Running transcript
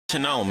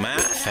On man,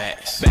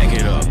 facts. Back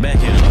it up, back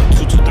it up.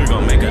 223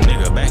 gon' make a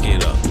nigga back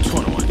it up.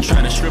 21.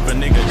 Tryna strip a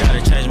nigga,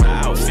 gotta change my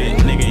outfit.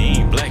 Nigga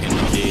ain't black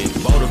enough. Yeah.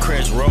 Boulder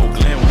Crest Road,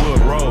 Glenwood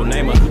Road,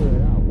 name a.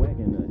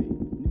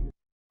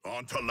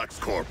 On to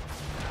LexCorp.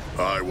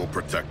 I will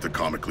protect the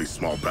comically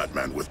small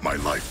Batman with my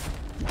life.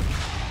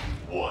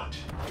 What?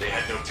 They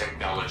had no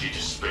technology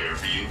to spare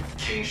for you,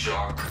 King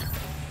Shark?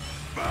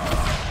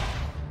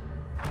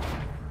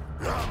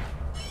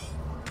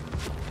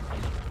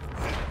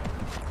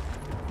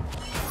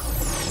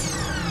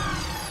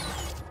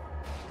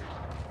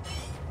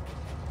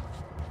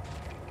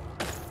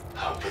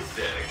 How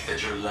pathetic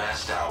that your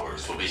last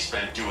hours will be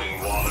spent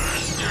doing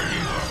Waller's dirty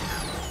work.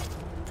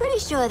 Pretty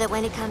sure that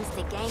when it comes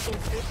to ganking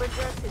super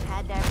crooks who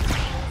had their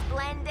brains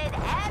blended,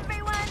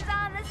 everyone's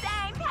on the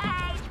same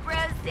page,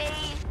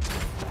 Brucey.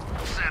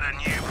 Set a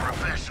new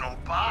professional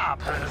bar,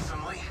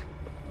 personally.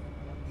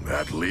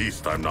 At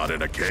least I'm not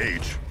in a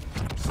cage.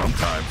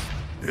 Sometimes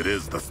it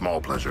is the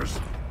small pleasures.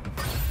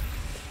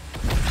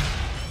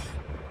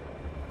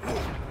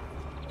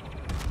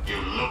 You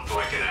look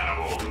like an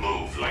animal,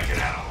 move like an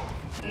animal.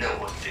 No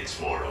one thinks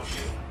more of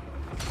you.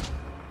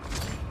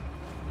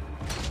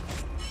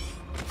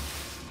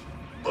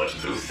 But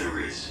Luther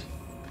is.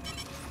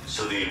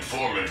 So the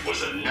informant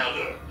was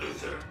another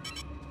Luther.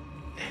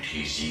 And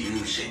he's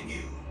using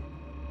you.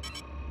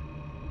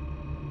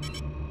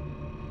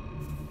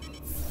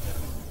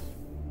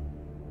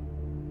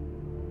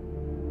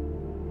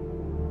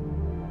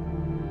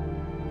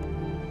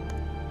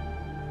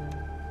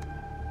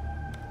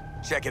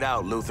 Check it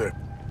out, Luther.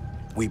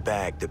 We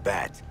bagged the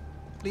bat.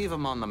 Leave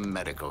him on the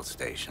medical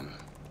station.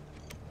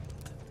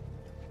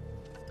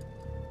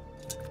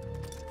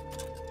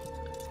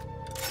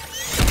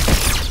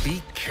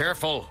 Be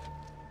careful.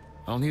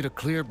 I'll need a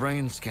clear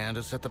brain scan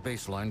to set the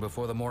baseline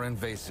before the more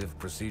invasive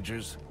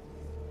procedures.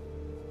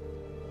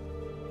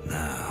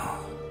 Now,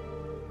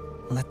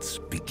 let's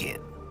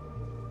begin.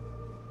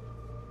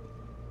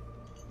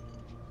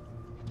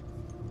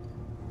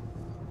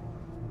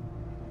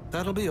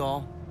 That'll be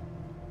all.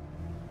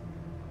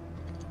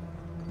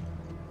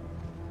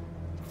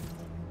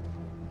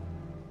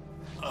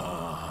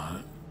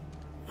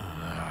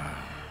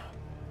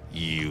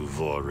 You've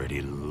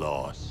already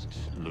lost,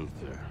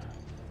 Luther.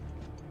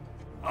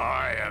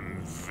 I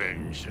am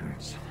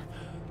vengeance.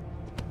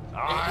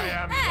 I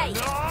am... Hey!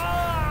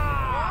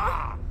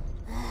 Ah!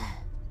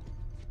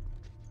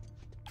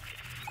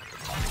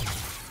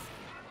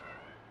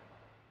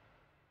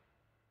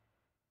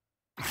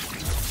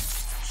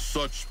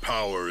 Such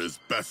power is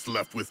best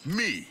left with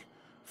me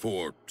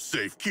for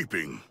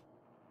safekeeping.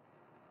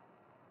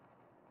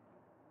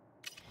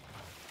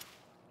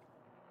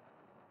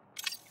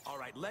 All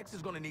right, Lex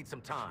is gonna need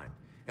some time,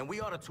 and we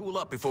ought to tool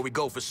up before we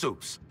go for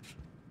Soups.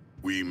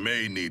 We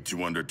may need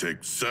to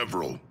undertake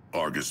several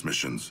Argus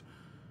missions.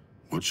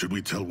 What should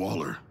we tell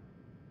Waller?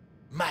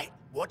 Mate,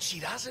 what she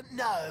doesn't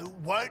know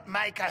won't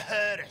make her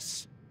hurt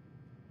us.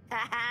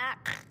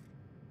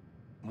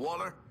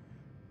 Waller,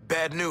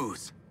 bad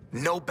news.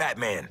 No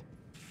Batman.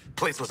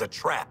 Place was a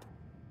trap.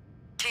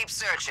 Keep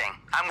searching.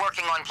 I'm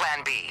working on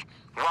Plan B.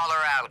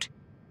 Waller out.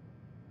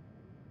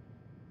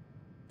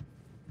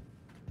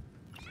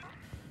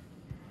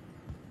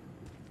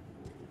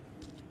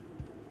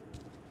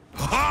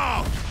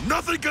 Ha!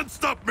 Nothing can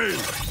stop me!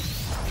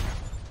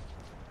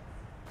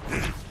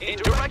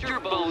 Director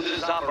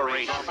Bones'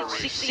 operation.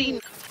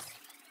 16.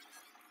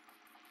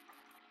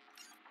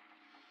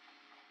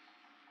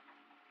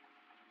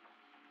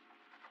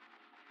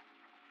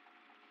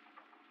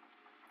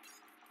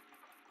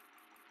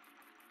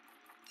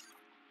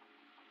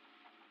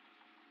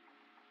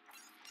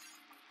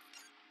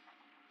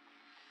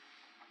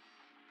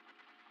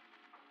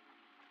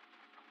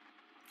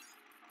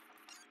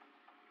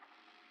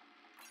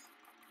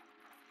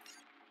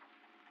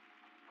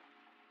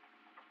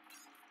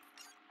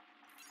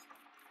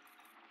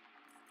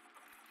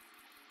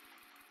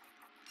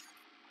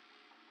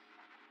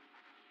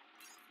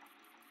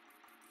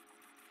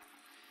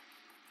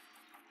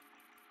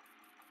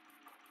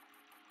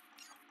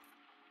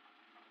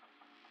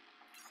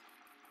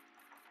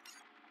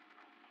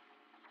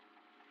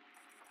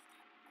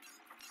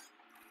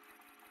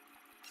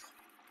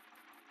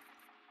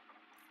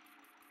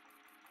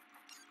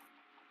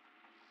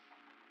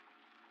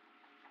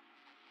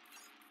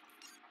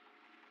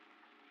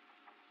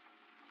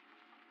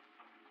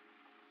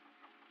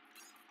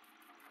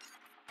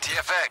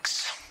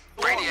 TFX.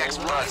 Brainiac's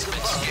Blood's been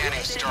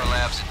scanning Star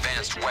Labs'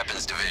 Advanced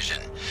Weapons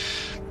Division.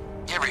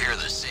 You ever hear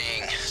the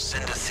saying,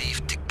 send a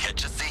thief to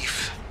catch a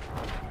thief?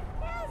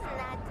 Isn't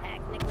that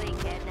technically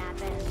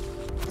kidnapping?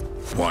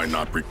 Why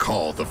not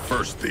recall the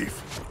first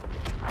thief?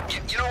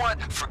 You know what?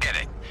 Forget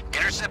it.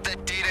 Intercept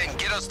that data and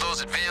get us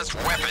those advanced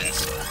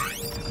weapons.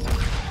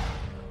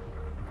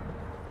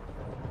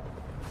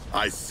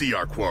 I see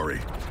our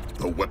quarry.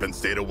 The weapons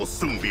data will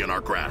soon be in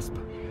our grasp.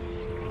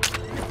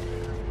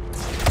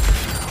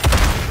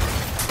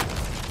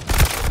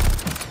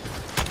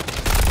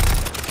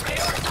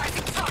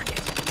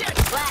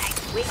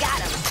 We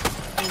got him.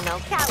 Ain't no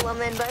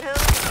Catwoman, but who?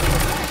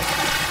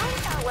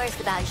 the worst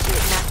about shooting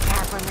up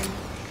Catwoman.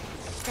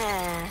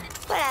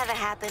 Whatever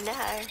happened to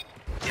her?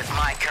 If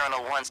my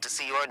colonel wants to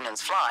see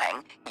ordnance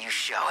flying, you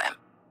show him.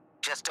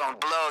 Just don't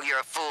blow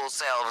your fool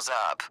selves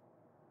up.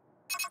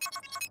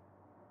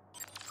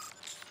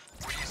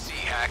 What do you see,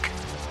 Hack?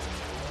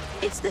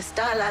 It's the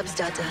Star Labs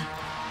data.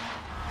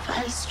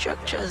 File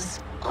structures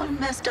all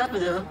messed up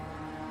though,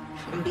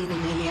 from being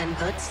alien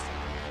guts.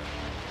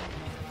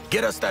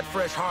 Get us that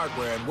fresh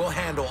hardware and we'll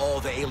handle all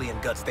the alien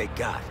guts they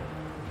got.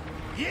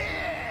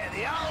 Yeah,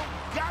 the old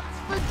guns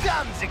for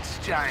guns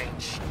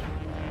exchange.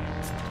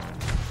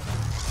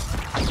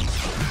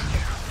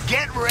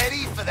 Get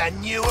ready for the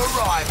new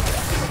arrival.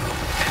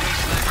 Enemy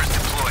snipers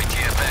deployed,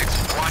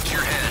 TFX. Watch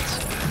your heads.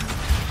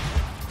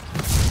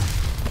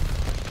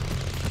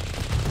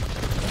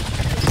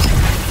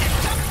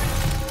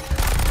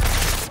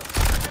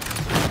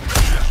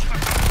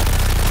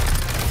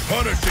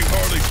 Punishing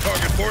Harley's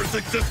target for its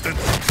existence.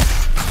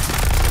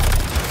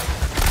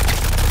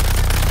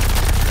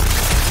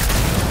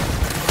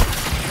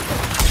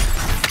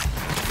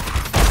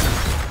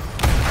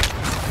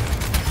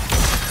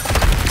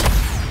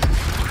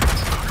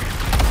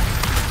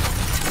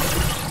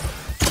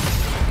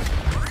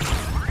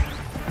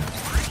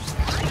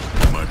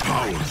 My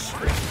powers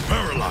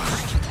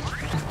paralyzed.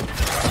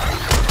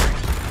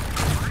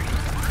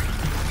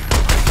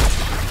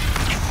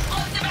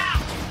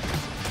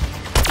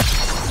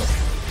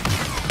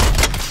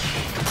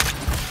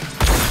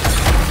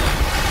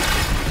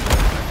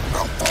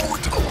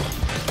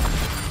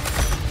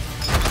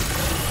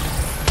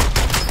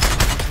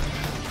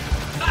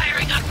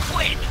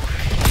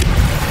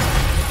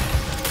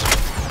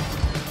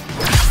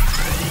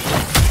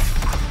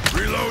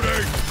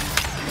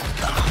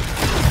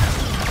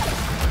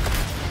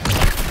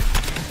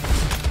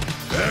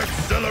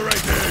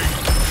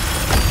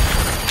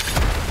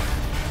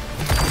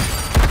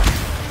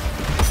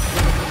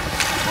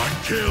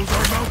 Kills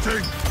are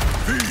mounting!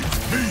 Feed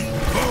me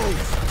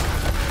both!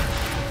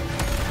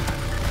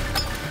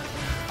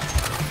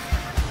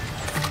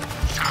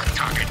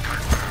 Target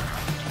confirmed.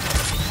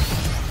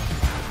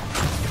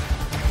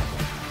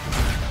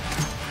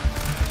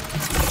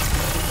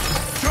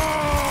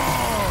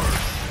 Charge!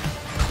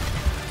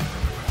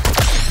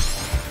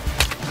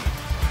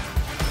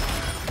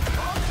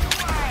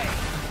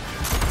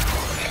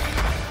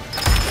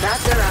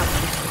 That's a wrap.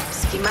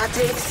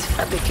 Schematics,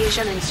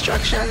 fabrication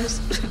instructions.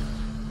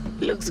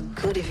 Looks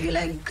good if you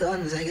like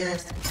guns, I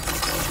guess.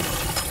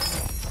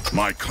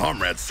 My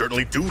comrades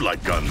certainly do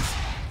like guns.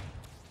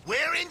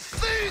 We're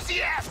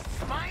enthusiasts,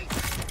 mate!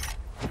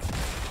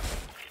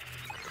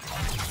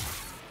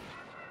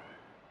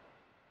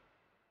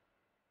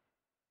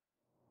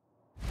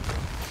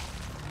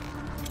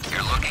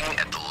 You're looking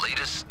at the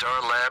latest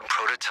Star Lab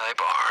prototype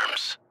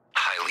arms.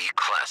 Highly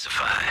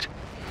classified.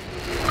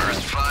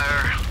 Burst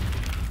fire,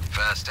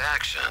 fast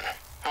action.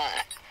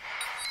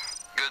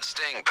 Good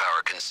staying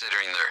power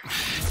considering they're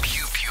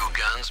pew-pew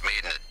guns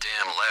made in a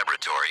damn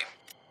laboratory.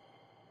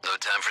 No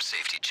time for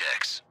safety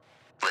checks.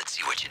 Let's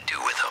see what you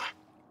do with them.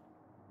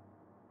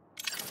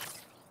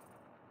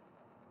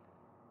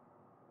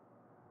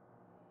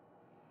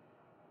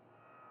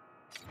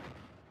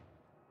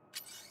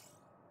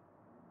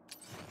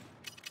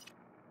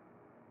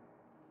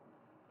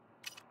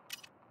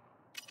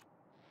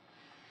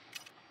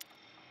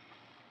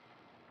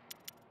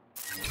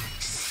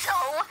 So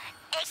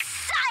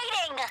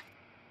exciting!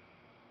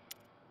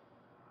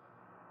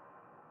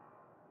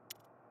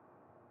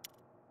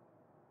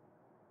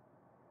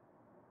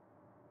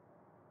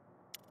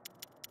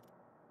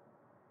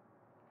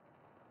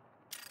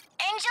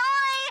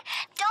 Enjoy!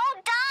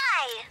 Don't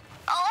die!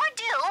 Or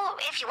do,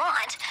 if you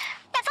want.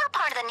 It's all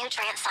part of the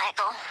nutrient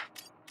cycle.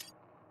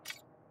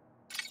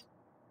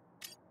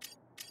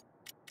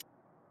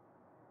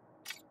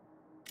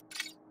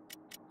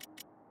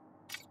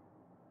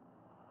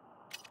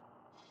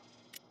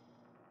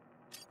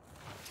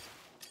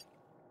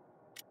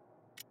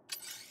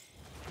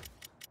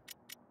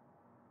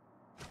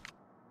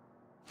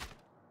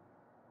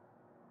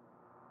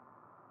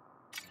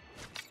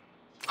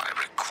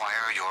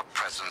 Your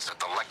presence at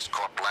the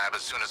LexCorp lab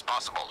as soon as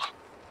possible.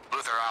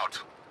 Luther out.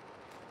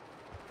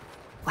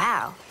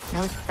 Wow,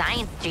 no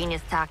science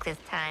genius talk this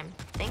time.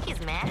 Think he's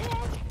mad at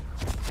us?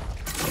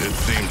 It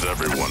seems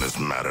everyone is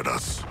mad at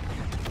us.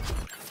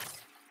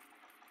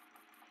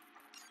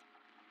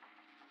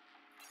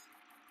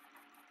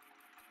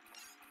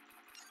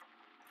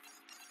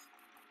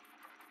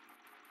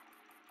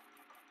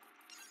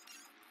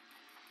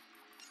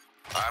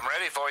 I'm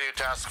ready for you,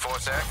 Task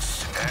Force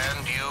X,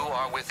 and you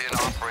are within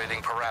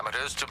operating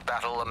parameters to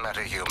battle a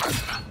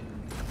metahuman.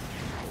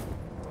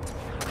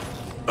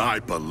 I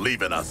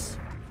believe in us.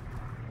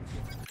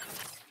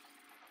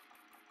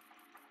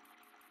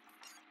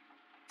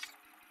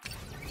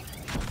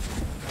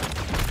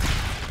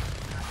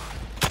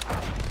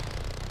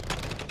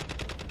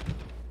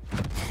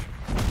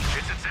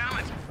 It's a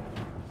talent.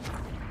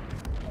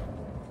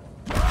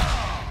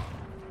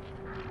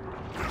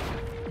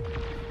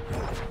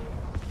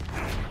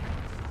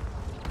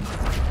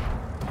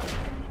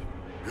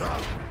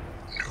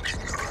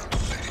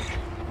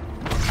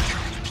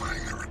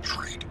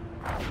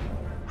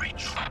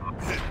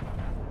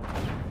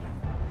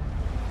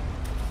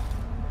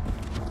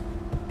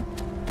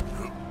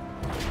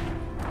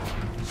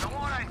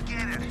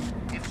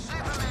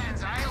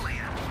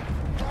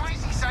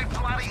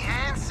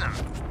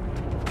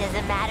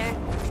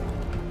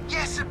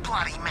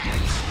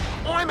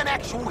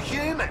 actual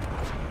human.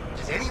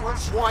 Does anyone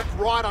swipe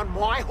right on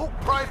my hook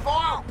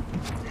profile?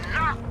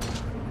 No.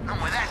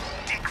 And with that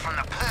dick from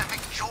the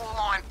perfect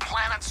jawline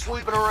planet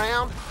swooping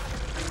around.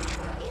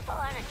 People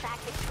aren't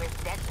attracted to his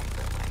deadlift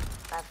rumor,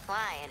 but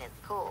flying is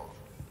cool.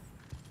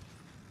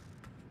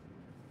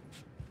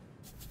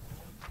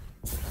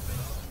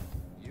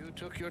 You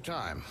took your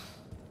time.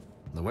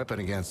 The weapon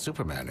against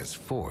Superman is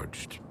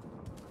forged.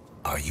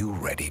 Are you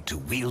ready to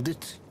wield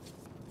it?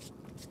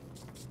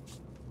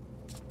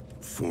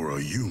 For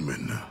a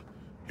human,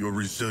 your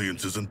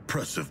resilience is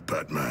impressive,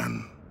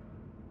 Batman.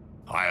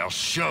 I'll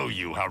show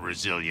you how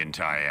resilient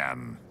I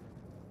am.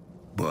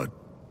 But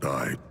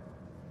I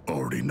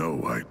already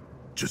know. I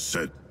just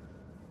said...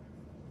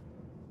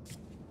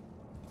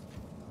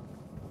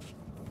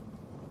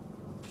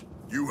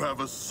 You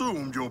have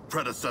assumed your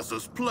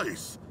predecessor's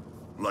place,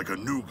 like a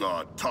new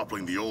god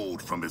toppling the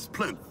old from his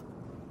plinth.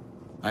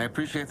 I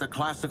appreciate the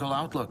classical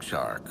outlook,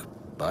 Shark,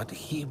 but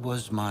he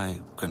was my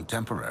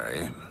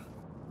contemporary.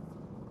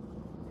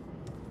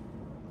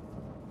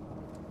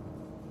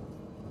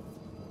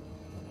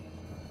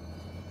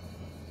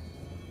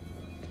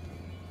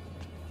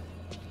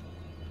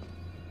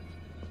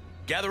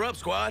 Gather up,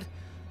 squad.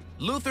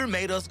 Luthor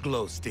made us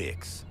glow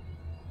sticks.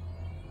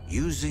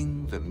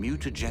 Using the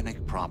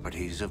mutagenic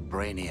properties of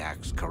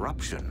Brainiac's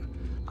corruption,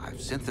 I've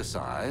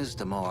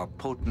synthesized a more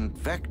potent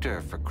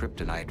vector for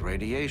kryptonite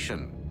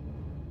radiation.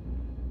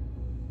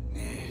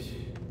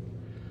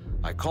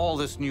 I call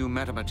this new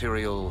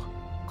metamaterial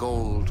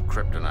gold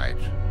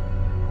kryptonite.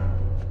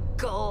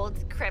 Gold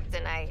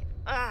kryptonite.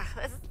 Ugh,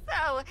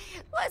 so...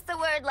 What's the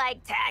word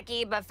like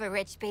tacky, but for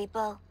rich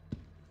people?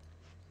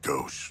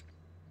 Ghost.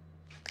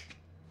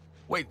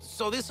 Wait,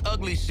 so this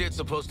ugly shit's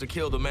supposed to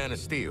kill the Man of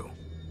Steel?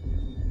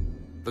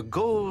 The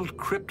gold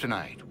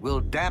kryptonite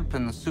will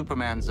dampen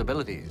Superman's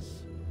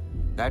abilities.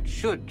 That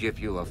should give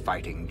you a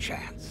fighting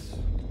chance.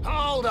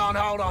 Hold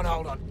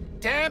on.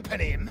 Dampen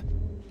him?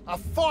 A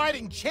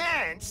fighting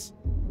chance?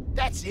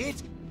 That's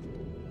it?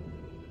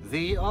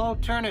 The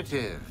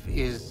alternative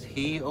is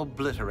he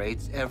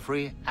obliterates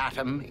every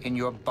atom in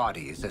your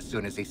bodies as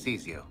soon as he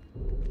sees you.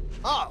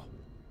 Oh.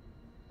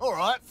 All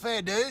right,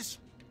 fair dues.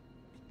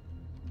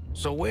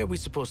 So where are we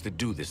supposed to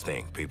do this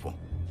thing, people?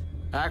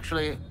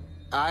 Actually,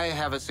 I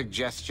have a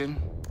suggestion.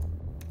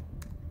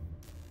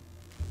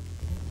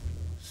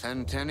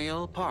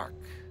 Centennial Park.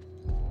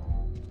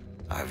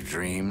 I've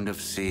dreamed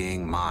of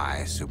seeing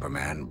my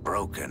Superman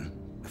broken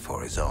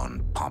before his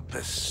own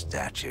pompous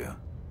statue.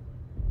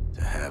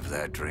 To have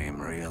that dream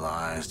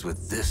realized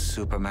with this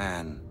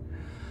Superman,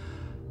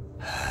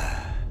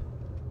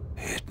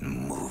 it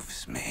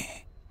moves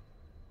me.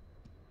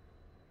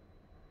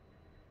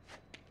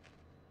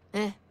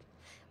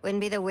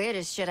 Wouldn't be the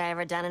weirdest shit I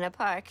ever done in a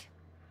park.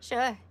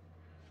 Sure.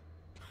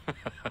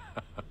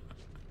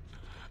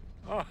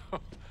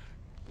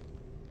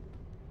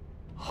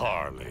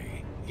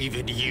 Harley,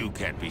 even you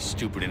can't be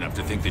stupid enough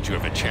to think that you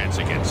have a chance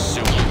against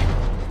Superman.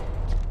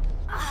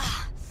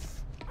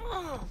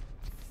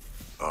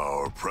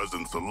 Our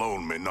presence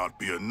alone may not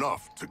be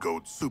enough to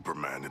goad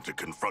Superman into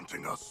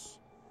confronting us.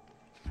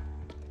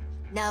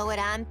 Know what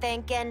I'm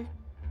thinking?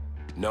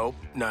 Nope,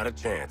 not a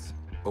chance.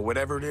 But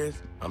whatever it is,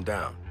 I'm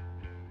down.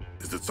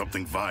 Is it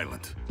something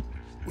violent?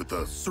 With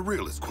a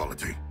surrealist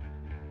quality?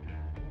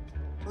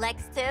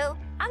 Lex 2,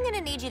 I'm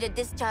gonna need you to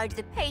discharge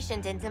the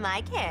patient into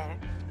my care.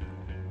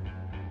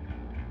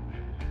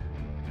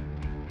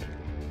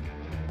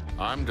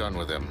 I'm done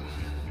with him.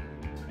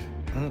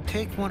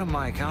 Take one of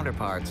my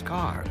counterpart's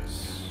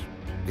cars.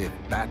 If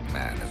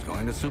Batman is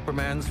going to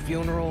Superman's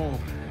funeral,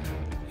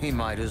 he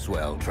might as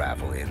well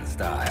travel in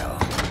style.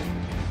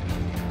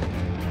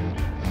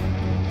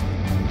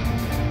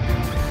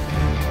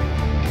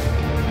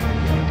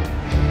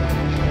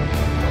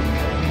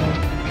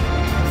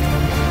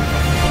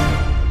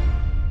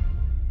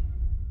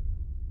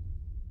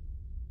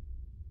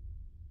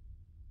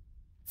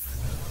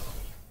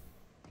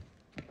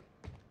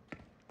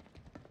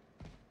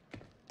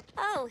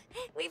 Oh,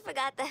 we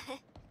forgot the...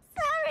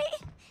 Sorry.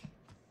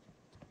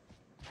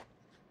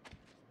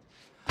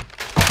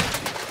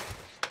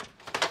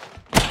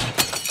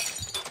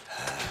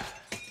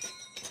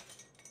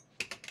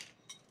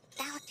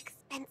 That looked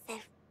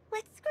expensive.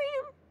 Let's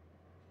scream.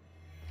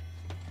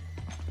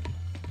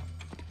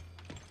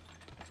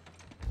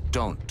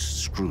 Don't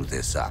screw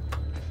this up.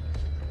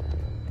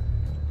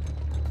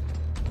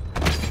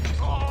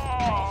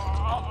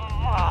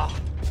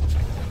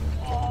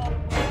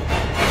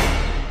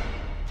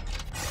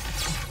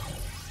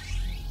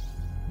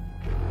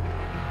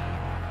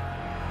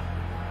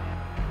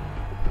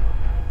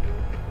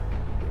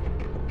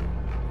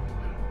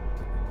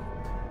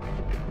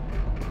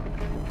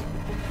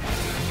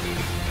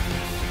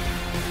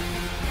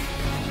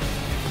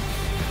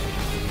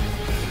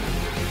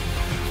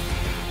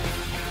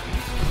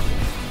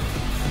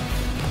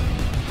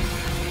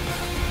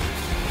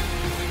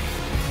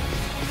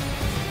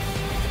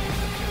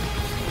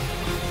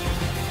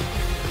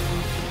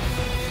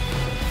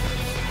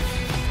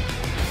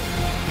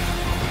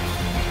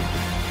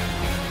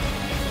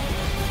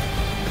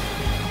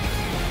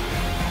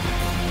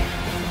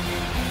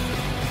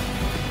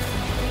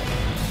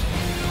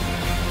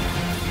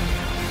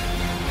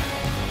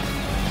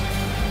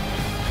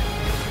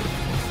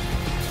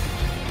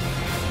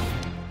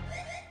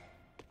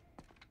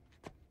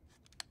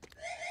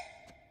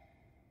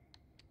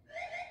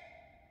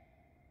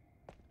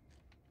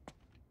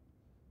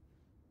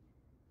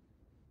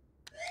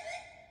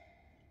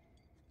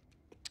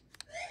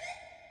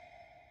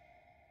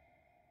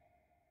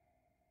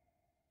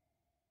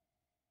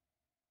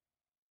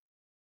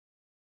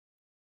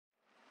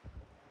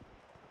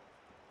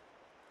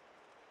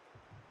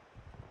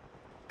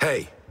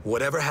 Hey,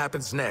 whatever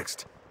happens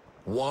next,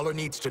 Waller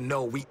needs to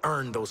know we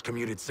earned those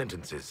commuted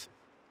sentences.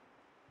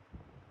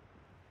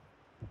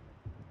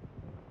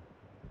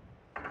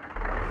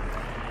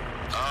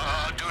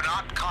 Do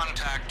not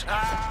contact...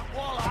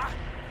 Waller,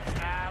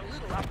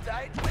 little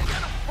update. We're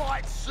gonna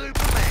fight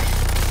Superman.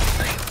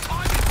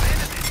 I'm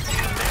invented this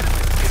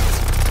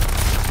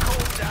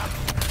called,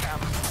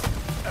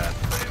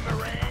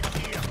 Boomerang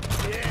here.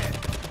 Yeah.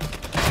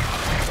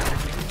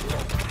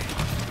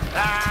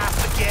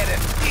 Forget it.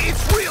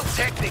 It's real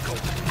technical.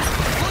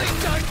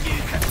 Please don't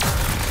use it.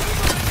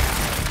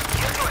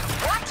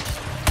 What?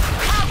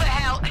 How the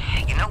hell?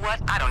 You know what?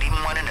 I don't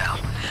even want to know.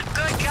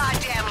 Good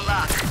goddamn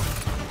luck.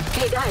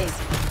 Hey guys,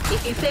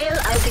 if you fail,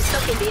 I'll be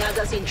stuck in the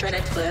Argus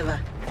intranet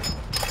forever.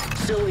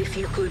 So if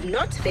you could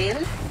not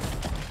fail,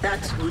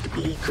 that would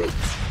be great.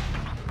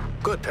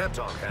 Good pep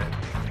talk, Hank.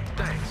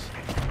 Thanks.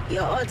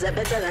 Your odds are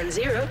better than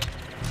 0.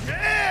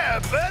 Yeah,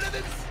 better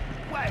than...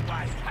 Wait.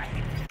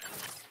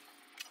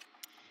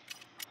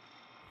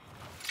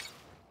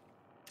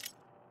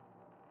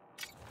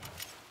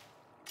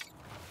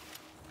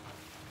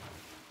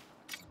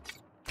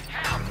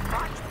 How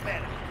much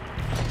better?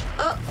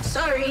 Oh,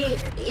 sorry.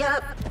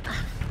 Yep.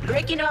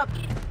 Breaking up.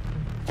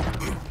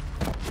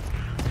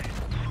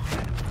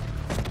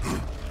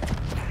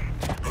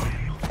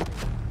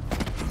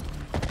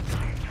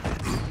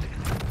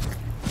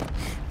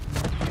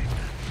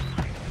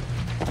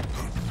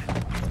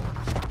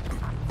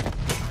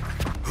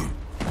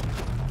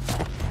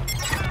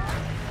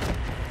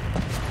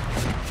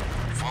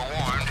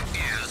 Forewarned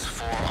is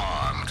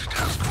forearmed,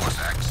 Task Force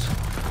X.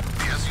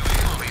 The SUV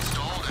will be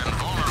stalled and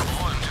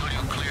vulnerable until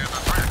you clear the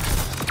threat.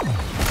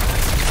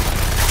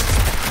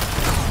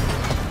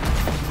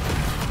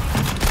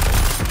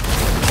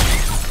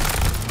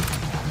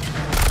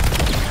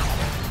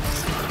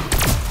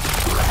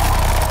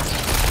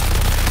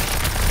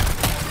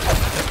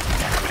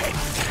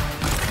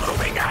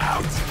 Moving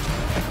out!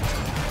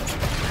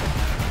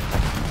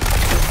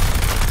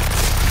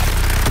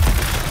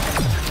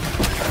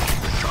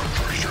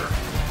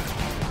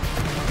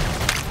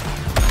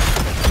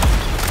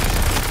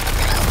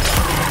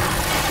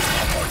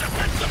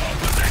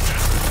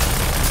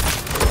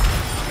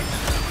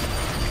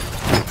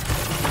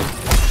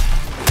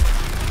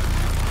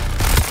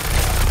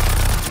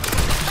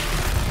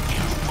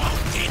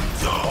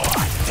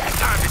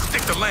 Time to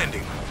stick the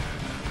landing.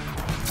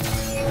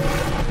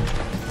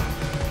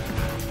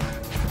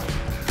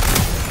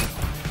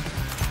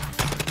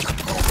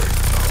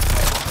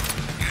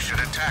 You should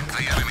attack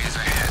the enemies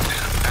ahead.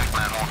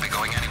 Batman won't be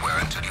going anywhere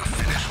until you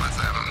finish with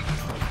them.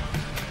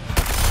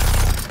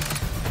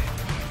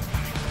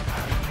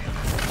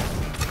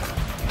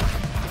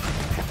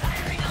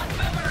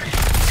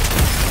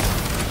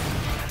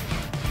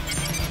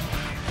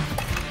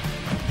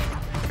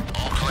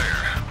 All clear.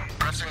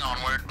 Pressing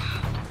onward.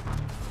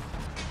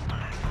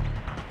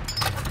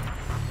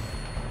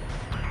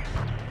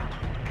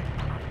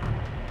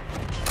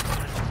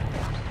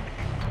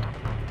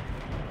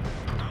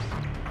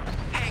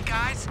 Hey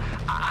guys,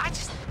 I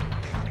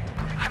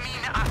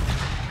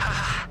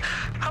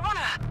wanna...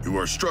 You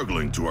are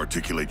struggling to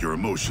articulate your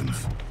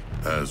emotions,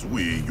 as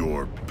we,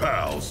 your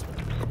pals,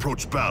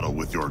 approach battle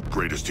with your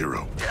greatest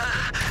hero.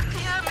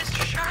 Yeah,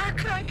 Mr.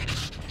 Shark,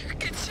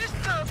 it's just,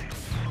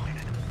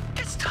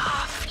 it's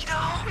tough, you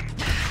know?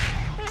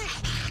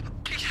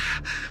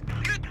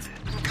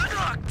 Good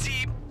luck,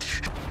 team.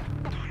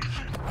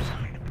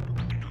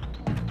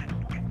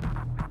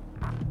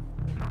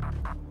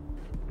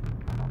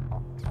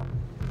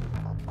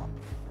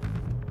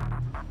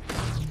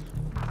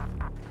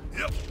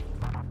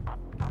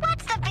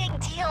 What's the big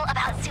deal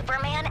about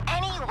Superman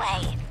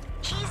anyway?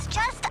 He's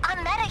just a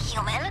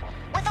metahuman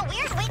with a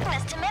weird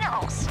weakness to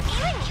minerals.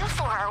 Even you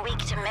four are weak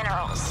to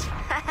minerals.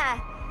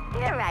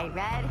 You're right,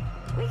 Red.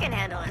 We can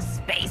handle a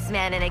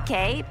spaceman in a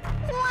cape.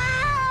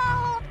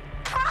 Well,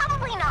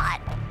 probably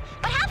not.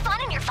 But have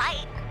fun in your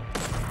fight.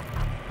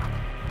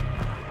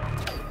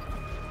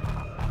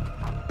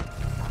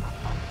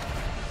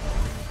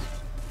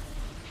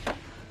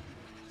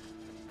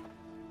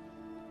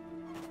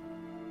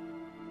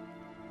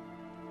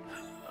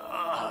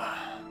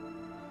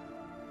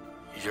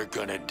 You're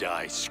gonna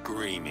die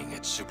screaming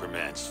at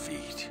Superman's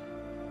feet.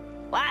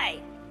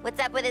 Why?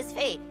 What's up with his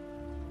feet?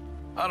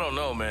 I don't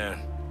know, man.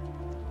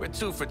 We're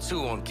 2 for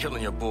 2 on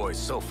killing your boys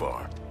so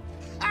far.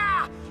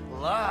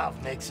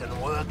 Love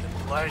mixing work and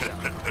pleasure.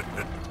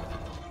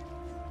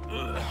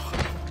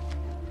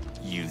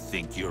 You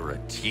think you're a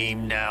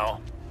team now?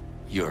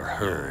 You're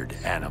herd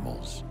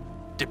animals,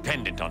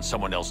 dependent on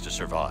someone else to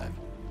survive.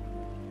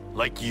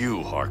 Like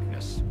you,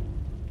 Harkness.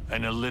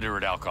 An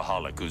illiterate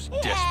alcoholic who's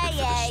desperate for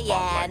the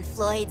spotlight. And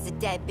Floyd's a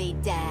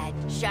deadbeat dad.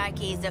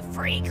 Sharky's a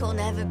freak who'll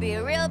never be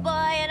a real boy,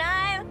 and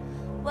I'm...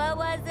 What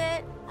was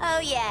it? Oh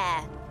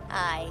yeah,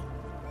 I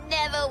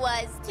never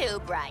was too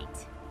bright.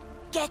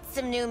 Get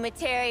some new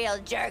material,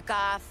 jerk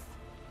off.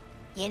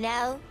 You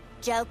know,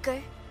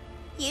 Joker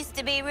used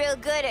to be real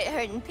good at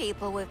hurting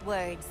people with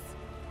words.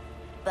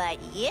 But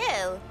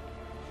you,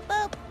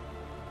 boop.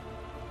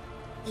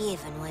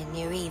 Even when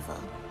you're evil,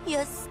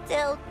 you're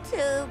still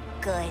too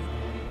good.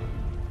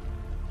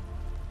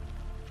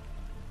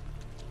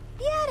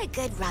 You had a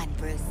good run,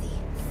 Brucey.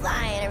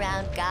 Flying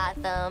around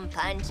Gotham,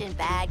 punching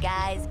bad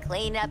guys,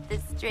 cleaning up the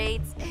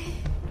streets,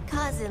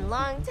 causing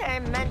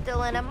long-term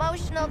mental and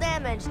emotional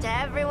damage to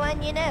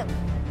everyone you knew.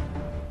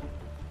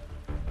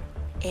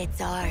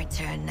 It's our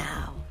turn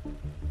now.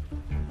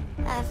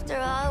 After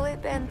all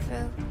we've been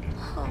through.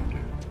 Oh.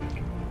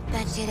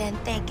 Bet you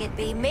didn't think it'd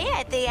be me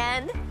at the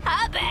end,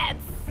 huh,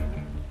 Bats?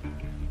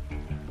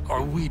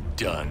 Are we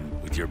done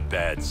with your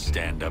bad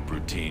stand-up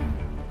routine?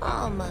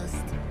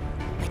 Almost.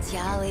 But you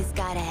always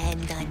gotta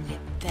end on your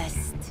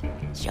best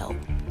joke.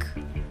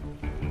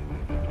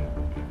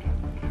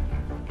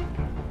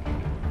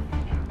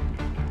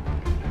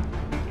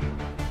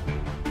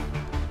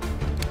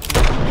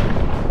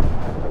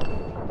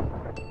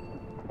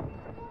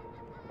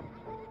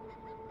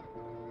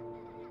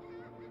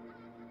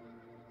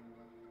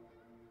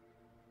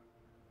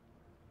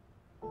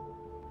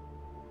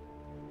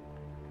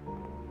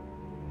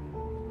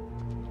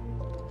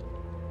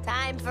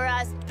 Time for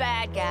us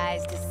bad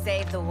guys to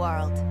save the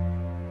world.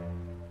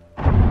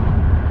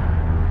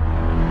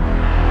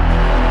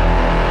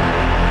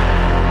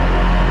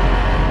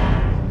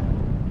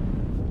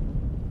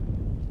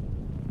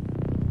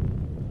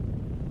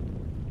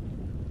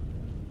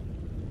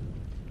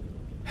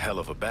 Hell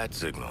of a bat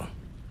signal.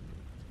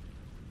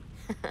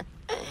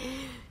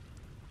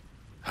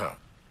 Huh.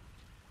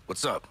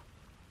 What's up?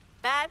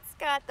 Bat's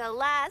got the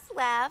last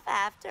laugh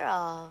after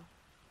all.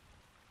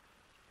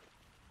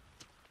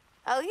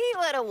 Oh, he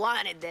would have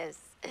wanted this.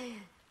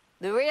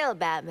 The real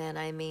Batman,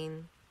 I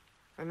mean.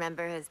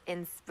 Remember his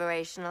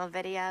inspirational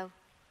video?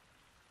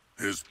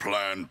 His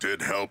plan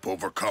did help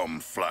overcome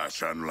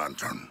Flash and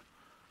Lantern.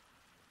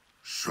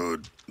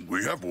 Should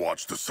we have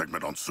watched the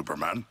segment on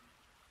Superman?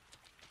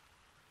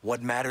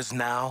 What matters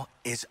now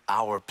is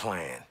our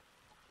plan.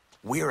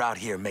 We're out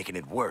here making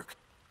it work.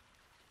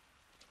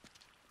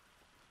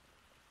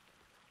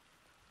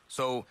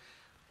 So,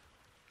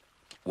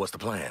 what's the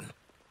plan?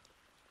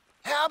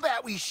 How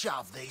about we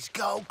shove these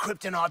gold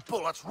kryptonite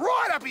bullets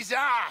right up his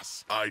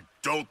ass? I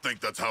don't think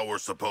that's how we're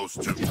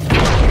supposed to.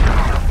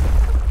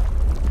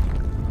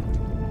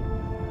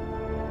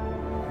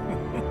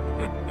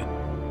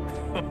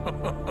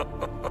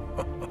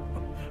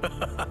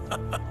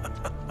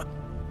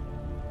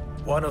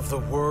 One of the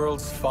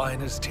world's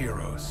finest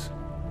heroes.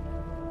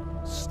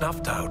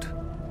 Snuffed out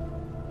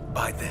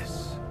by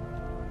this.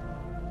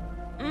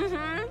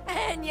 Mm-hmm.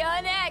 And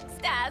you're next,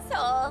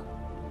 asshole.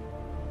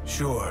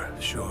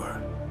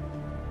 Sure.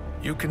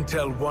 You can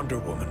tell Wonder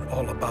Woman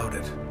all about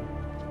it.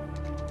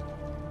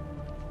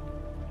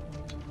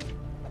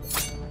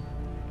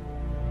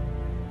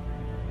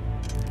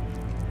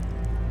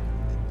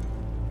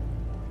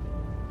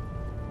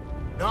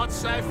 Not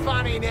so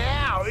funny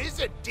now, is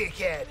it,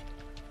 dickhead?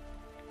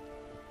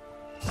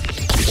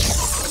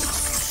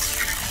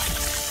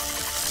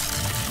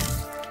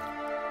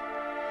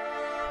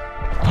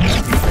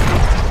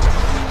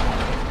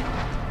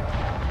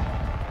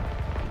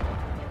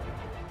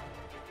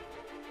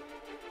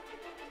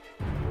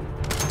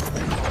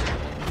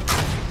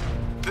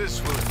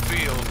 This will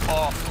feel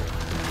awful.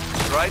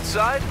 Right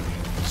side?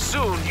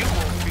 Soon you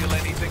won't feel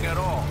anything at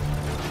all.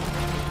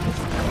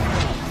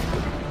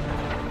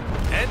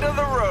 End of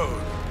the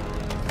road.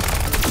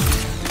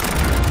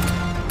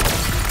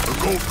 The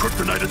gold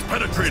kryptonite is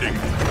penetrating.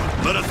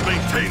 Let us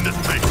maintain this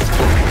pace.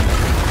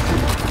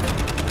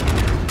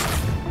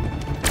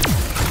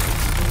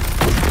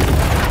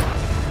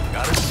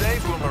 Gotta say,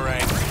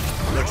 Boomerang.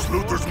 Lex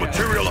Luthor's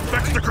material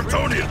affects the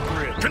Kryptonian.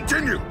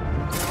 Continue.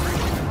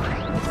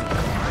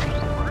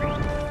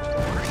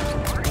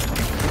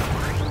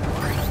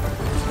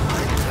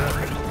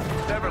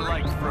 Never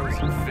liked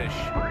frozen fish.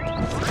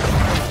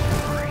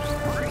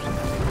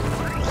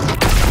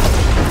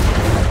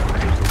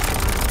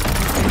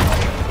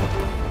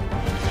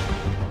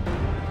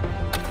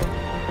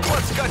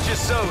 What's got you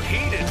so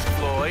heated,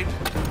 Floyd?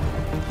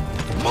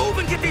 Move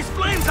and get these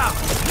flames out!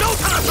 No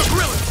time for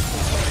grilling!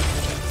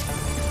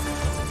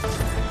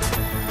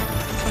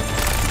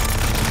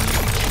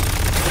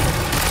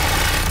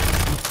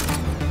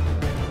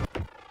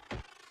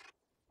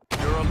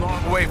 You're a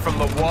long way from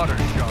the water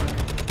shark.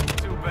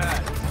 Too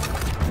bad.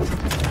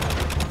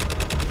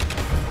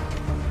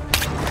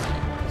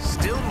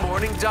 Still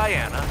mourning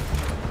Diana?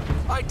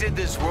 I did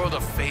this world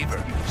a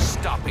favor,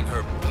 stopping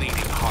her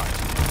bleeding heart.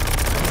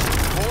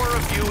 More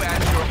of you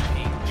at your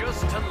peak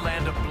just to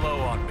land a blow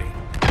on me.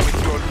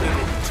 With your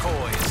little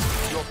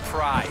toys, your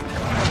pride.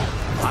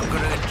 I'm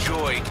gonna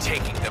enjoy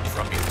taking them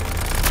from you.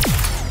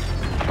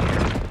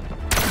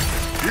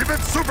 Even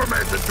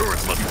Superman's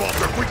endurance must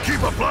falter if we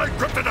keep applying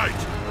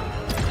kryptonite!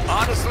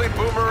 Honestly,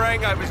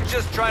 Boomerang, I was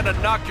just trying to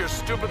knock your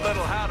stupid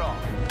little hat off.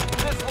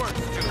 This works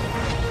too.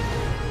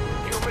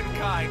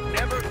 Humankind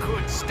never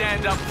could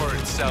stand up for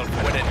itself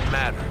when it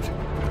mattered.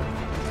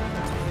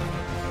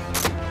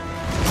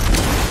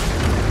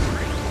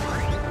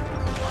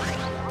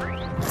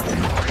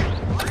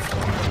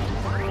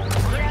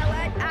 You know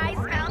what? I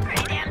smell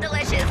pretty damn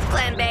delicious,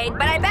 Glenn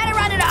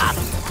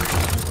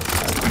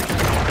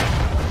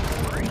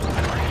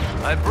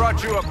I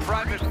brought you a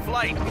private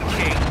flight,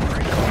 King.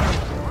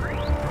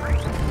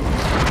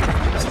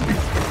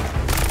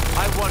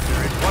 I wonder,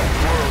 in what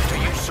world do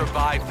you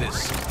survive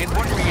this? In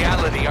what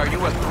reality are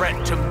you a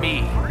threat to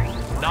me?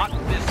 Not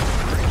this.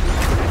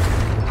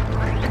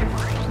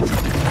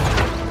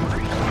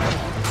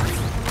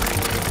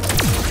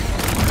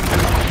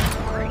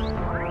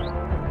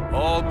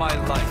 All my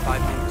life,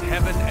 I've moved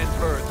heaven and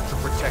earth to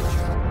protect you.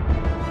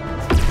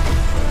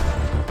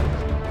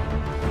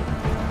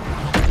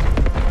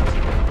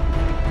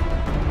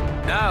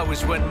 Now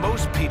is when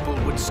most people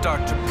would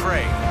start to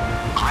pray.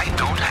 I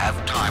don't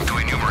have time to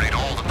enumerate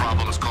all the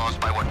problems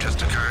caused by what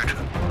just occurred.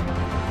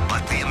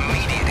 But the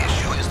immediate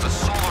issue is the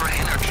solar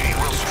energy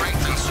will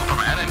strengthen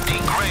Superman and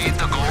degrade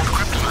the gold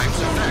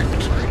kryptonite's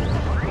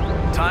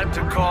effect. Time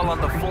to call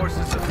on the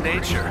forces of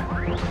nature.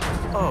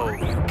 Oh,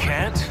 you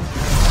can't?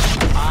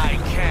 I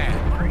can.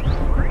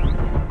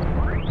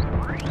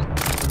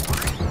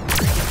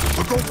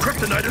 The gold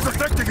kryptonite is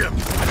affecting him!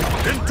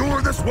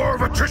 Endure this war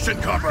of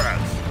attrition,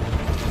 comrades!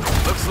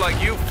 Looks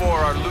like you four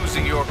are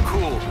losing your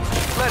cool.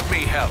 Let me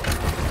help.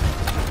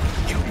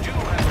 You do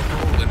have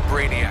a role in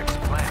Brainiac's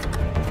plan.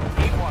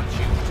 He wants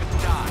you to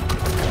die.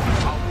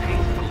 How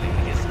painfully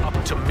is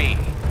up to me.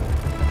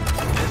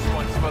 This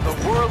one's for the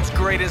world's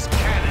greatest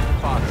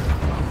cannon fodder.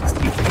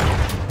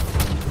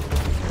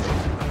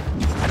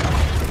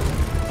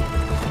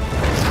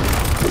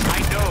 I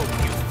know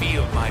you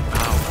feel my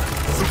power.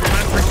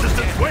 Superman's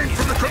resistance wanes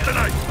from the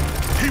kryptonite!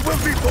 He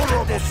will be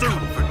vulnerable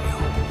soon!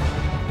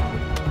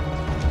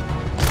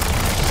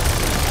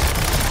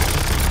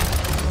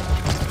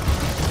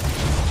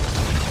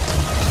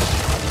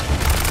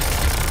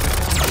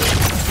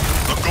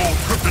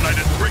 Kryptonite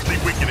is greatly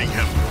weakening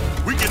him.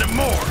 Weaken him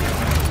more.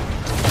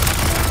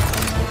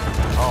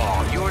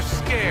 Oh, you're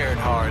scared,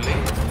 Harley.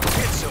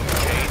 It's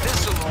okay.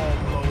 This'll all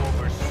blow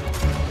over soon.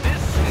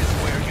 This is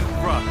where you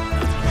run.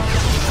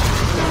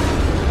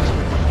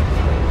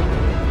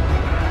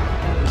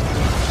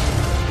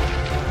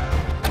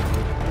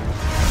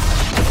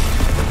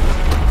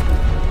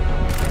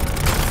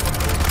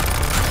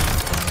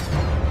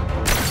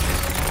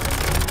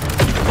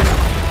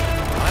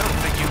 I don't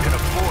think you can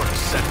afford a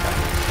setback.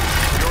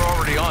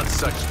 On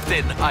such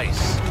thin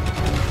ice.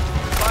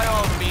 By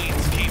all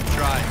means, keep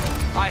trying.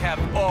 I have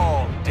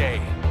all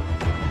day.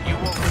 You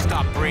won't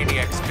stop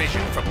Brainiac's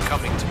vision from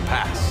coming to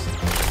pass.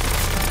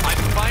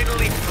 I'm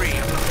finally free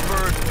of the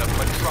burden of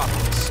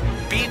Metropolis.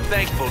 Be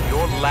thankful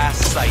your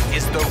last sight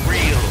is the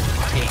real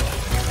me.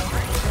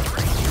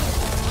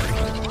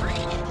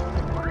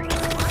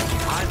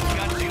 I've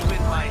got you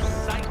in my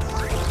sights,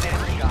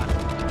 Deadshot.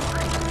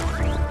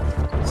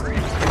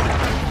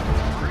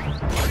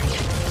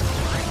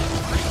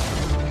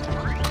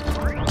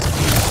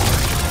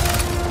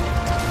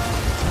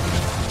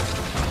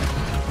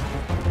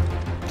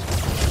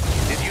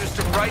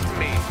 Frighten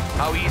me,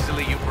 how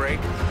easily you break.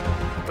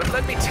 But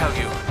let me tell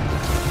you,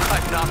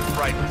 I'm not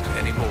frightened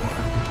anymore.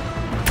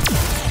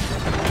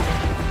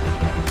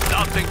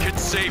 Nothing can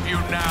save you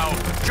now.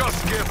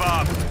 Just give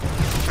up.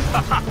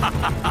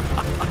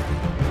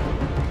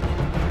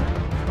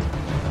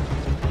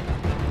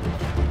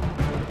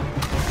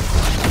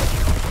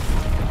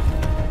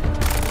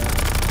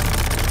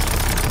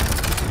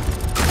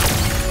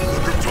 The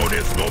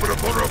Kryptonian's moment of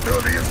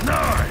vulnerability is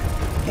nigh.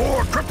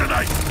 More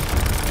kryptonite!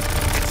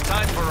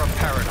 Time for a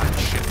paradigm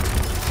shift.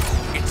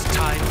 It's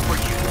time for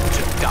you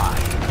to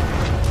die.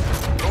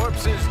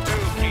 Corpses do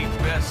keep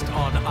best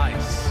on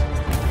ice.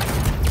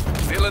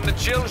 Feeling the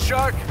chill,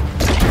 Shark?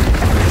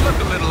 You look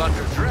a little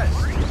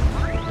underdressed.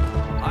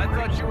 I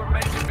thought you were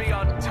meant to be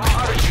on top.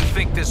 How did you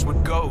think this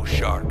would go,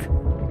 Shark?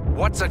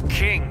 What's a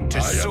king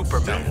to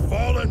Superman? I am still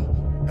fallen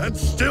and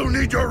still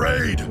need your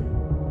aid.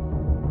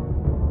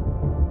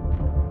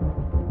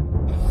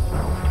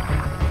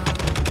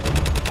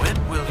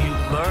 When will you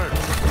learn?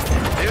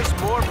 There's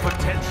more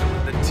potential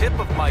in the tip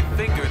of my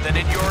finger than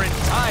in your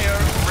entire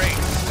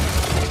race.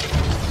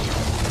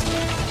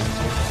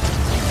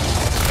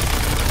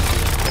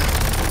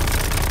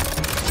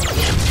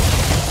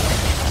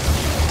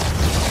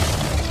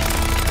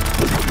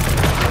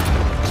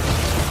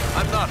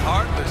 I'm not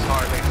heartless,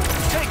 Harley.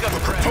 Take a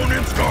breath. The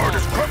Kryptonian's guard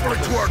is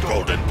crumbling to our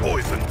golden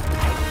poison.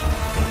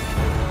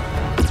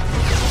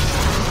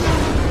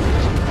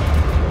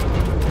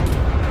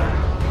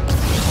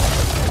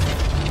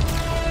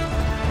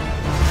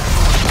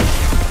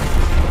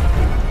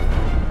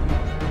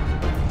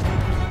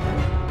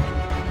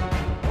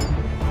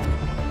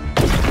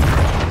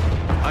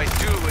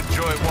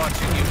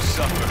 Watching you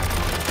suffer.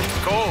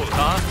 Cold,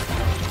 huh?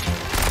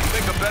 You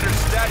make a better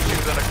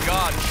statue than a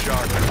god,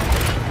 Shark.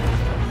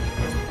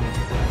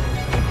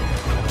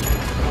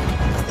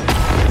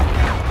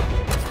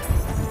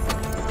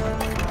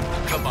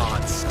 Come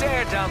on,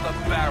 stare down the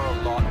barrel,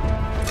 Lawton.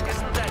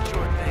 Isn't that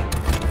your thing?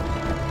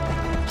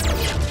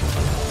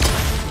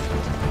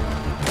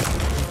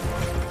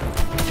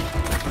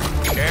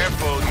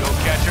 Careful, you'll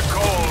catch a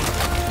cold.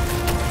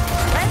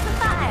 Where's the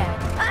fire?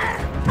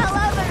 All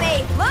over me!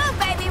 Move,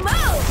 baby,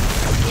 move!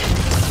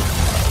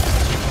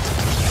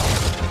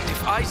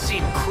 If I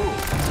seem cruel,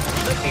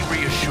 Let me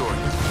reassure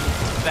you,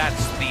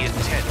 that's the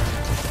intent.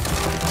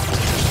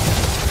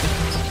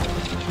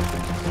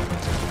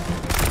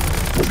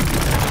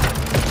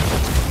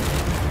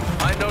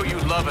 I know you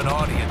love an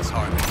audience,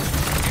 Harvey.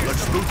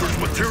 Lex Luthor's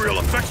material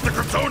affects the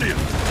Kryptonian.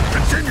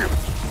 Continue.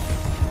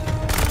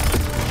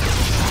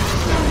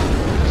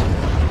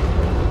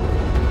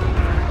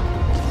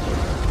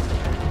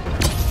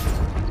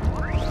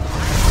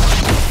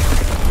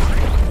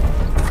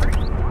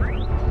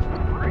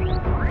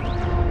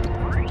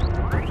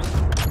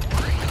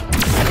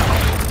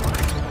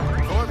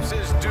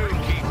 Corpses do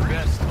keep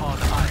best on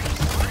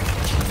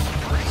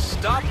ice.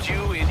 Stopped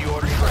you in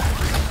your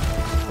tracks.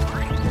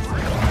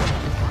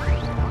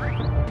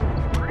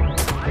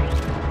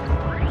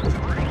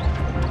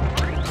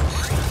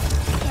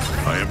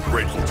 I am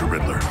grateful to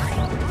Riddler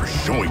for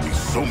showing me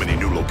so many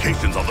new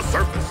locations on the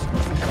surface.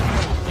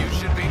 You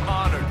should be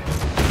honored.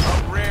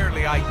 How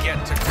rarely I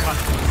get to cut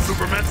through.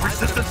 Superman's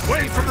resistance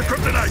wanes from the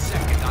kryptonite.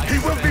 He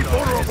will be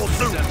vulnerable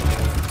soon.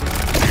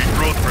 He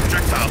throws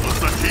projectiles with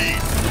such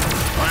ease.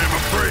 I am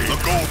afraid the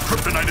gold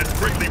kryptonite is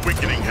greatly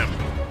weakening him.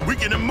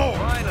 Weaken him more.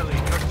 Finally,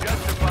 you're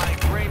justifying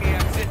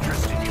Brainiac's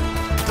interest in you.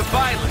 The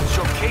violence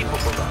you're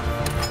capable of.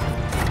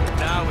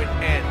 Now it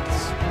ends.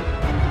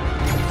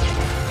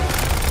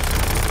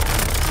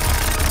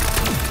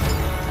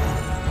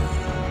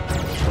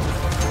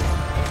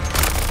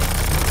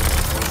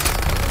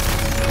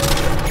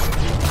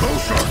 Go,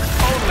 Shark!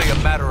 Only a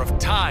matter of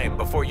time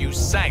before you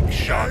sank,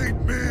 Shark.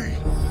 Aid me!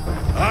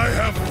 I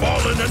have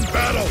fallen in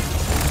battle!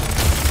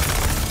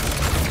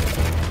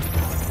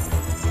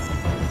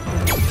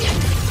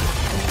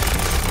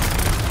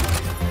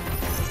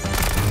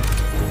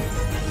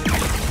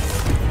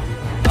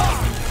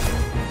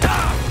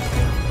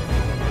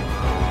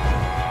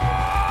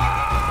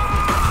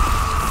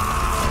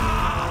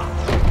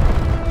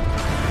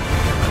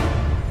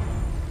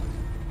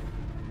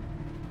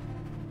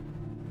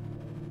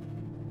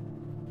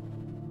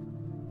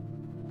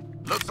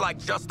 Looks like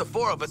just the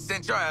four of us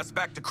sent your ass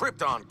back to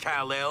Krypton,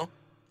 Kal-El.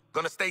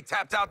 Gonna stay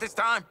tapped out this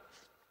time?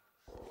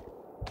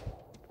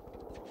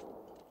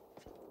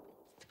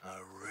 I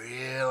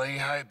really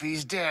hope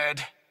he's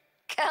dead.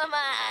 Come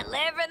on,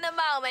 live in the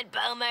moment,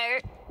 Boomer.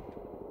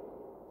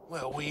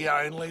 Well, we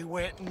only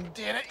went and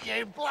did it,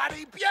 you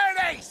bloody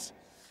beauties!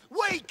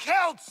 We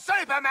killed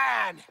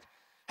Superman!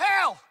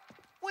 Hell,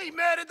 we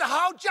murdered the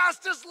whole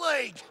Justice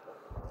League!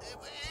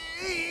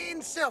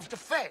 In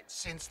self-defense,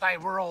 since they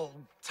were all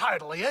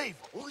totally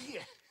evil,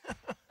 yeah.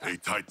 A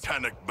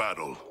titanic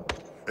battle.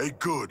 A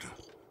good,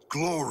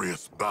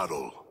 glorious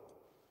battle.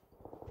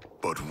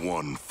 But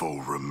one foe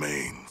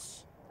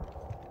remains.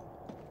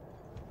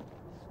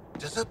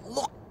 Does it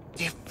look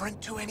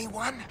different to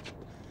anyone?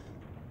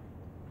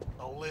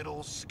 A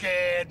little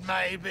scared,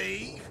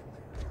 maybe?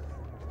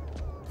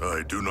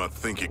 I do not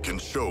think it can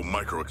show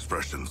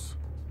micro-expressions.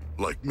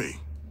 Like me.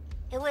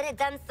 It would have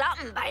done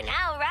something by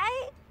now,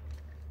 right?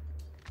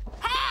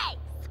 Hey!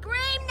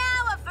 Scream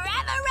now or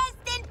forever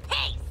rest in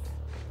peace!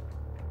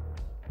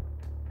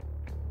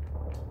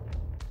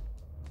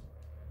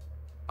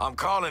 I'm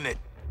calling it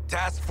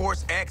Task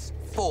Force X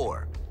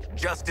 4.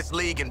 Justice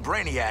League and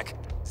Brainiac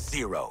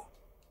 0.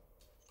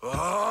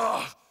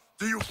 Ah!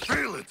 Do you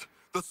feel it?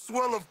 The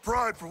swell of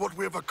pride for what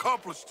we have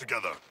accomplished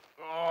together.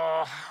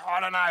 Oh, I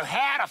don't know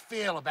how to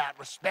feel about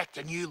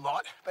respecting you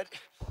lot, but...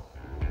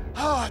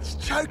 Oh, it's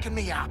choking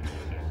me up.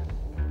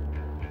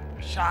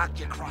 Shark,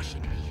 you're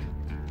crushing me.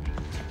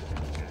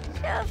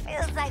 Sure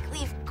feels like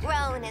we've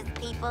grown as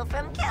people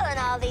from killing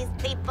all these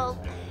people.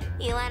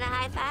 You want a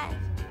high five?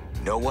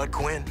 Know what,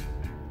 Quinn?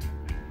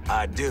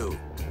 I do.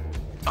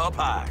 Up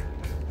high.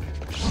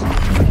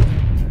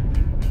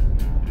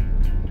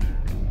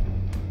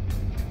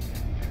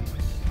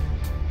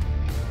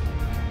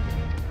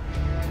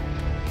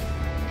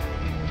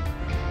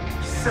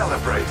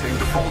 Celebrating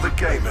before the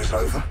game is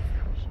over.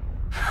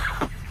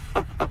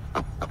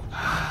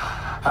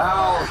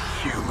 How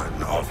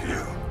human of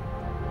you.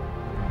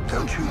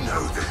 Don't you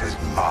know this is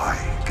my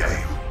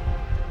game?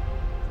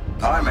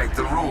 I make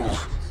the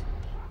rules.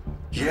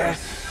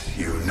 Yes,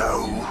 you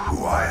know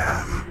who I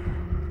am.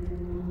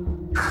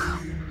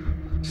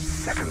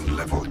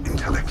 Second-level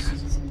intellect.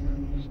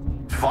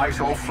 Fight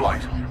or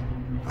flight.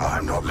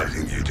 I'm not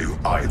letting you do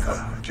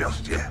either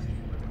just yet.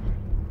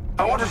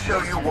 I want to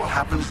show you what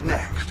happens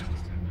next.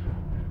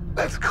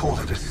 Let's call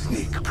it a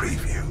sneak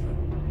preview.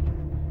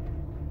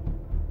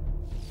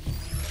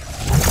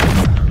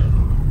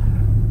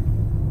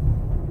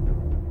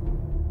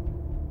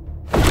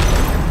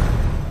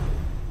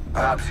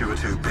 Perhaps you were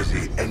too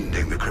busy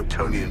ending the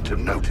Kryptonian to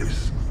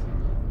notice.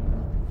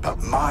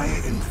 But my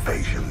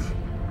invasion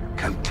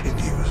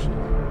continues.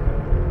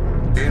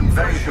 The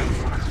invasion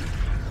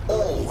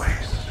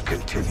always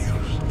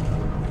continues.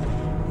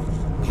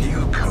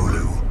 New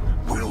Kolu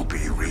will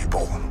be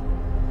reborn.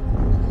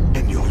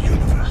 In your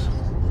universe.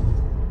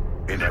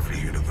 In every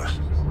universe.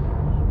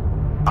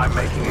 I'm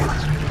making it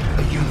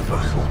a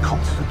universal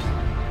constant.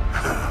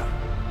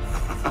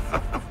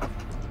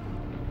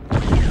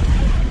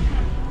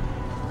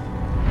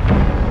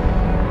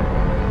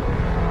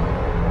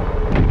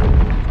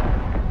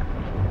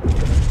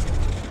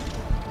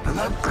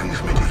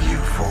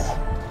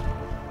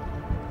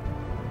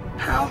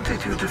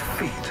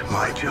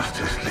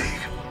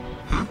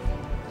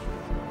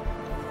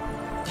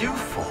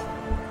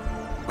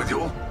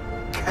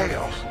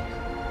 chaos.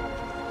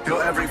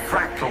 Your every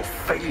fractal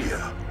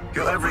failure.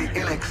 Your every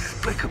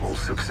inexplicable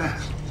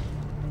success.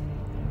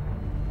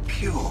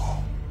 Pure,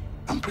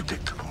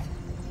 unpredictable.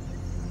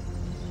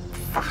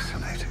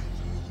 Fascinating.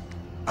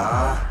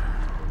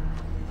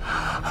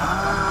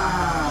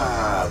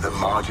 The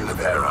margin of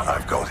error,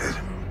 I've got it.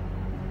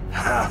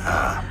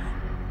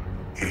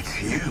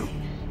 It's you.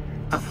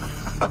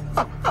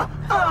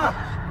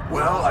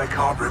 Well, I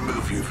can't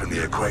remove you from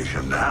the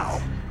equation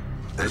now.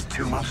 There's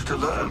too much to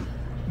learn.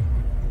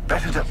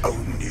 Better to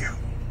own you.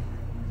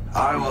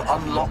 I will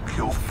unlock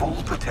your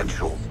full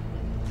potential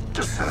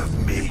to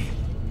serve me.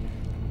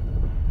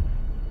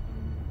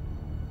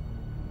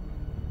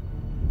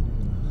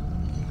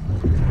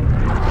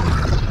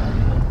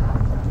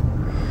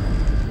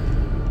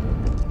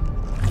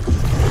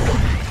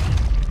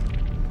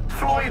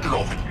 Floyd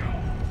Lawton.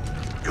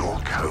 Your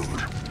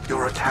code,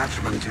 your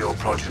attachment to your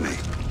progeny.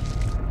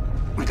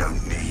 We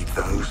don't need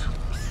those.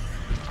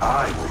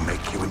 I will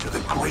make you into the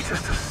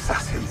greatest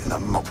assassin in the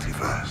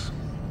multiverse.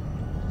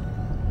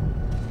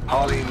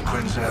 Harleen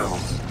Quinzel,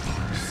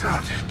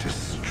 such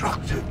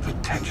destructive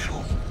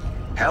potential,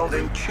 held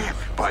in check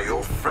by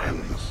your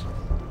friends.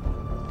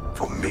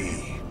 For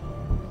me,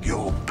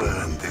 you'll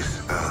burn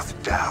this Earth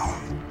down.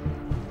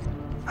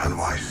 And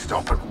why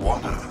stop at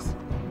one Earth?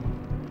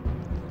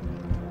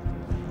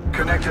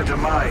 Connected to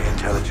my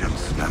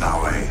intelligence,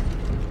 Nanaue,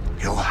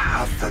 you'll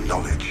have the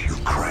knowledge you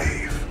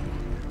crave,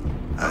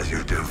 as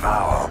you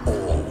devour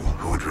all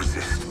who would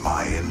resist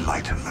my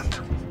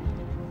enlightenment.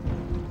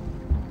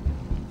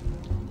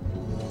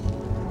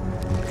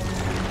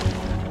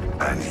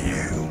 And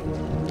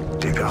you,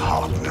 Digger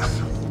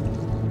Harkness,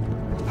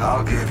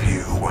 I'll give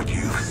you what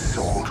you've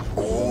sought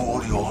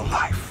all your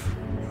life.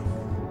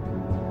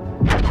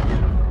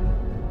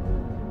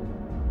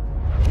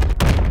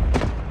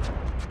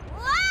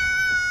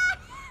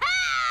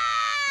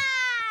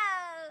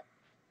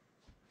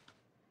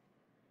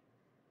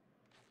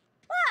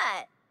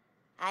 What?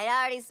 I'd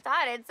already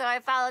started, so I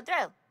followed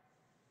through.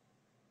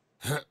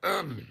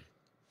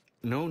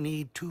 No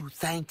need to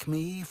thank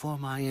me for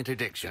my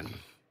interdiction.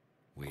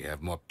 We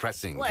have more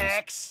pressing...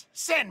 Lex,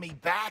 send me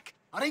back.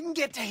 I didn't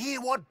get to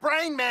hear what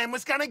Brain Man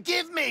was gonna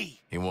give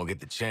me. He won't get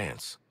the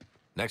chance.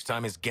 Next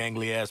time his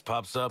gangly ass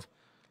pops up,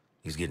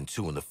 he's getting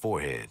 2 in the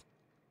forehead.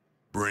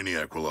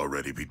 Brainiac will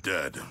already be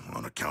dead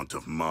on account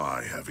of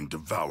my having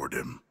devoured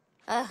him.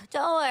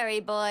 Don't worry,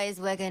 boys.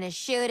 We're gonna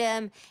shoot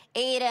him,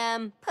 eat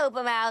him, poop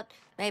him out,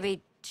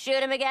 maybe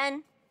shoot him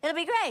again. It'll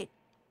be great.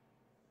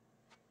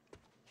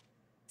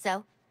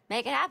 So,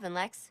 make it happen,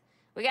 Lex.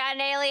 We got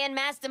an alien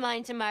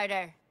mastermind to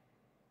murder.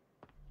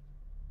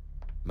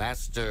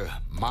 Master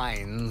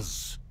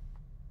Minds.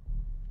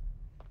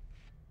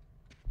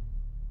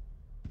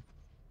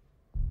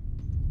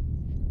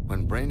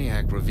 When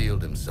Brainiac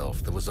revealed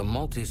himself, there was a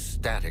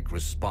multi-static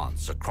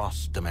response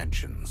across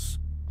dimensions.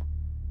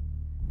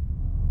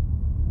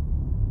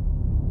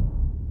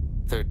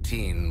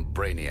 13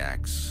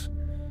 Brainiacs.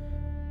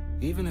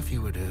 Even if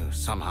you were to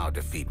somehow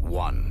defeat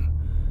one,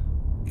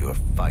 your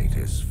fight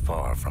is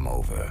far from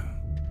over.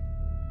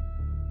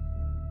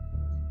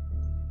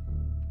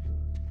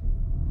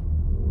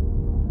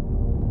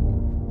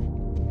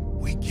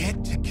 We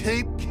get to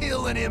keep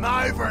killing him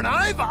over and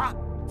over?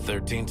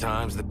 13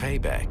 times the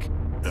payback.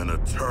 An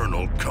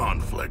eternal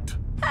conflict.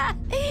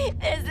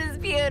 This is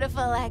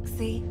beautiful,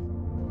 Lexi.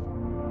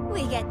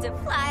 We get to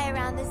fly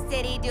around the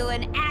city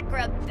doing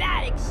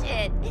acrobatic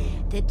shit.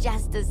 The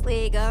Justice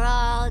League are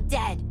all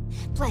dead.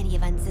 Plenty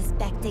of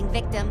unsuspecting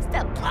victims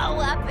to blow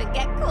up and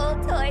get cool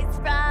toys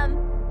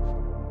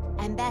from.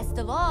 And best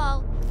of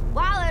all,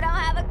 Waller don't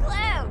have a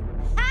clue.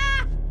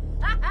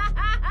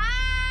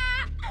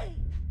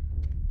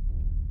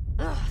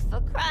 Ugh, for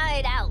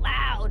crying out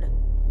loud.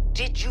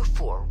 Did you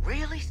four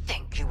really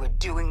think you were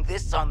doing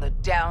this on the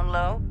down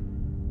low?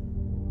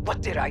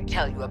 What did I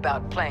tell you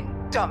about playing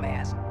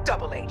dumbass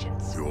double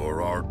agents?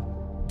 You're our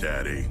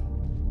daddy.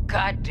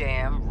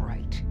 Goddamn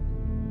right.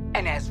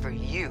 And as for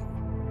you,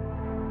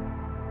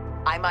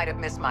 I might have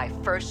missed my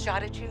first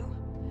shot at you,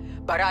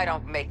 but I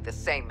don't make the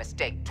same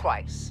mistake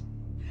twice.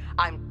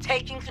 I'm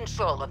taking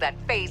control of that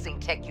phasing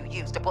tech you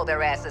used to pull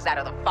their asses out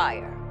of the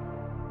fire.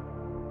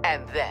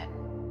 And then,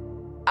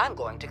 I'm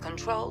going to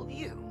control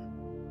you.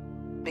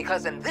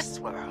 Because in this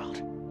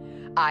world,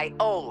 I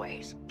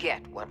always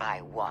get what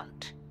I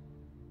want.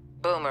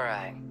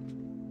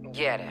 Boomerang,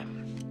 get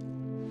him.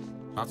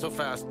 Not so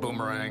fast,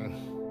 Boomerang.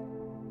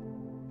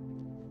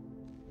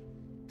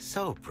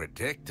 So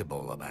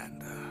predictable,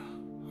 Amanda.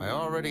 I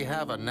already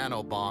have a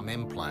nanobomb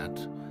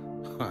implant.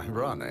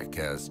 Ironic,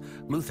 as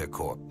Luthor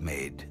Corp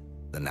made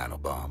the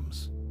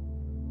nanobombs.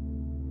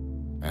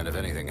 And if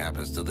anything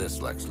happens to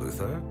this Lex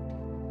Luthor,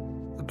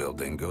 the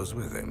building goes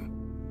with him.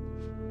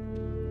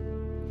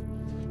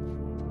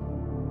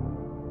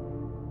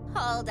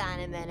 Hold on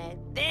a minute.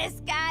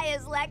 This guy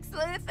is Lex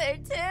Luthor,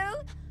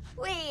 too?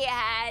 We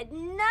had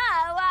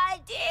no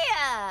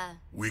idea.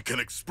 We can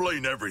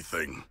explain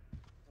everything.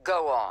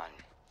 Go on.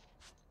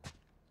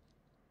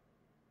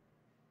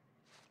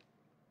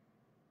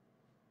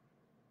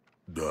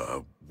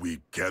 We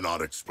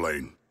cannot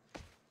explain.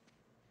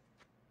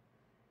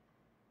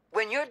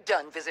 When you're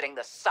done visiting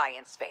the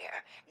science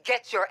fair,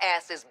 get your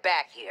asses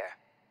back here.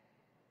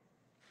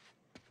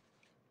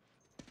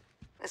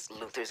 This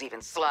Luthor's even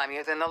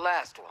slimier than the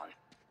last one.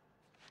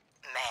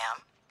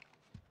 Ma'am,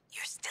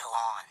 you're still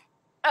on.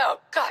 Oh,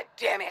 God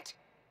damn it!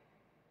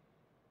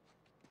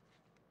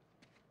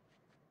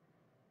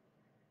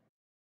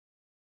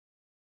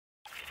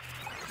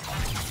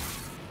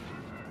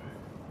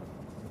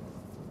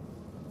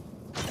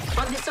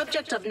 On the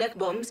subject of neck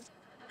bombs,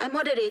 I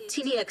modded a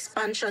teeny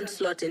expansion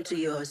slot into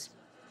yours.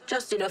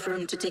 Just enough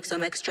room to take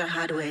some extra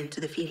hardware into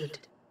the field.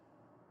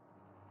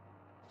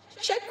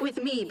 Check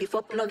with me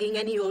before plugging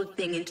any old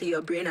thing into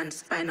your brain and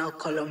spinal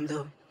column,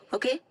 though.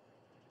 Okay?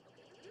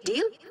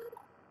 Deal?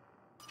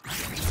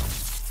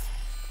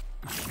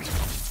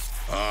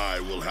 I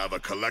will have a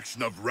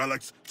collection of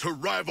relics to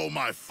rival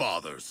my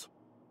father's.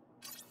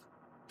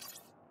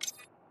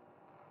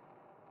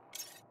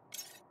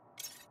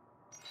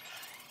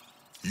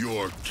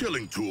 Your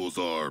killing tools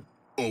are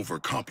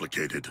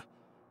overcomplicated,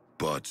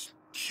 but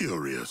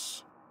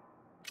curious.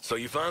 So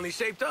you finally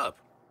shaped up.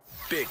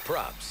 Big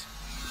props.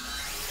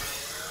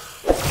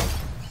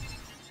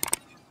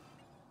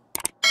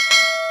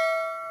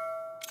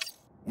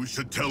 We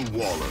should tell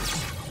Waller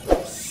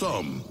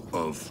some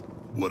of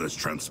what has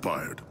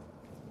transpired.